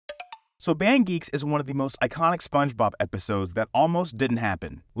So Band Geeks is one of the most iconic SpongeBob episodes that almost didn't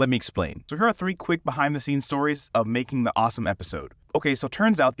happen. Let me explain. So here are 3 quick behind-the-scenes stories of making the awesome episode. Okay, so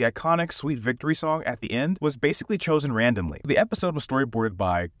turns out the iconic Sweet Victory song at the end was basically chosen randomly. The episode was storyboarded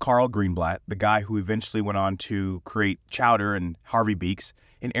by Carl Greenblatt, the guy who eventually went on to create Chowder and Harvey Beaks,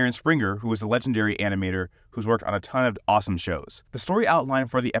 and Aaron Springer, who was a legendary animator who's worked on a ton of awesome shows. The story outline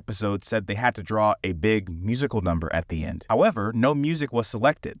for the episode said they had to draw a big musical number at the end. However, no music was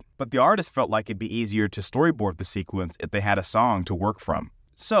selected, but the artist felt like it'd be easier to storyboard the sequence if they had a song to work from.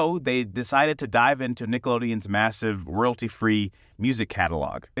 So they decided to dive into Nickelodeon's massive royalty-free music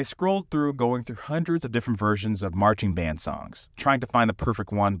catalog. They scrolled through, going through hundreds of different versions of marching band songs, trying to find the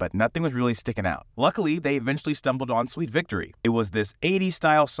perfect one, but nothing was really sticking out. Luckily, they eventually stumbled on Sweet Victory. It was this 80s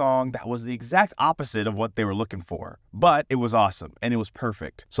style song that was the exact opposite of what they were looking for, but it was awesome and it was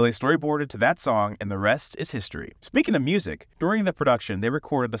perfect. So they storyboarded to that song, and the rest is history. Speaking of music, during the production, they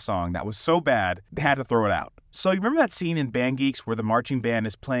recorded a song that was so bad they had to throw it out. So you remember that scene in Band Geeks where the marching band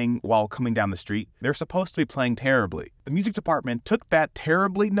is playing while coming down the street? They're supposed to be playing terribly. The music department took that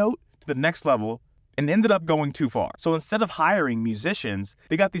terribly note to the next level and ended up going too far. So instead of hiring musicians,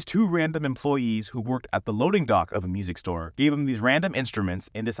 they got these 2 random employees who worked at the loading dock of a music store, gave them these random instruments,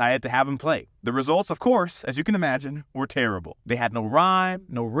 and decided to have them play. The results, of course, as you can imagine, were terrible. They had no rhyme,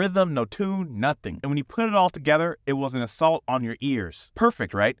 no rhythm, no tune, nothing. And when you put it all together, it was an assault on your ears.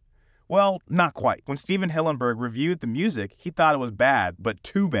 Perfect, right? Well, not quite. When Steven Hillenburg reviewed the music, he thought it was bad, but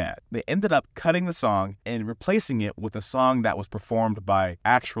too bad. They ended up cutting the song and replacing it with a song that was performed by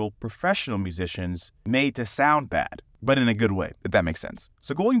actual professional musicians made to sound bad, but in a good way, if that makes sense.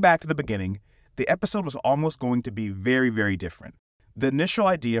 So going back to the beginning, the episode was almost going to be very, very different. The initial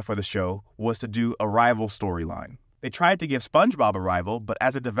idea for the show was to do a rival storyline. They tried to give SpongeBob a rival, but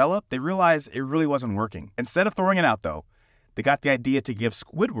as it developed, they realized it really wasn't working. Instead of throwing it out, though, they got the idea to give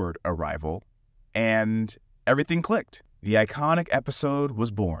Squidward a rival, and everything clicked. The iconic episode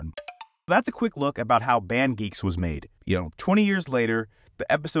was born. That's a quick look about how Band Geeks was made. 20 years later,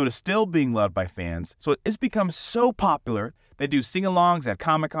 the episode is still being loved by fans, so it's become so popular they do sing-alongs at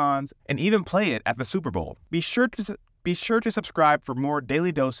Comic-Cons and even play it at the Super Bowl. Be sure to subscribe for more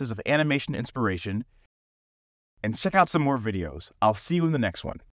daily doses of animation inspiration and check out some more videos. I'll see you in the next one.